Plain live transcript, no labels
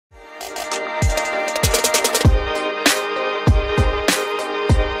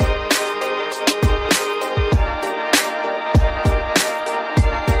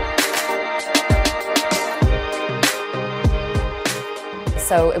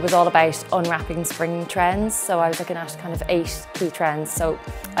it was all about unwrapping spring trends. So I was looking at kind of 8 key trends. So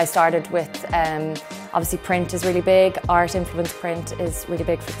I started with, obviously print is really big, art influence print is really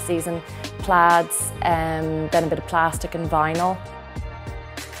big for the season, plaids, then a bit of plastic and vinyl.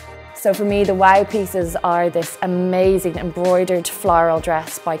 So for me, the wow pieces are this amazing embroidered floral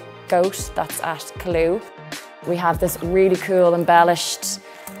dress by Goat, that's at Calloo. We have this really cool embellished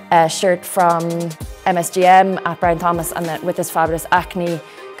shirt from MSGM at Brown Thomas, and then with this fabulous acne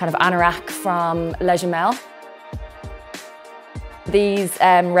kind of anorak from Le Jumel. These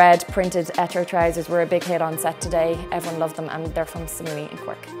red printed etro trousers were a big hit on set today. Everyone loved them, and they're from Samui in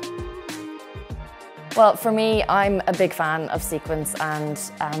Cork. Well, for me, I'm a big fan of sequins and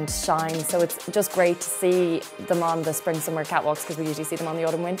shine, so it's just great to see them on the spring-summer catwalks because we usually see them on the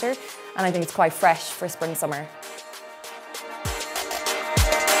autumn-winter, and I think it's quite fresh for spring-summer.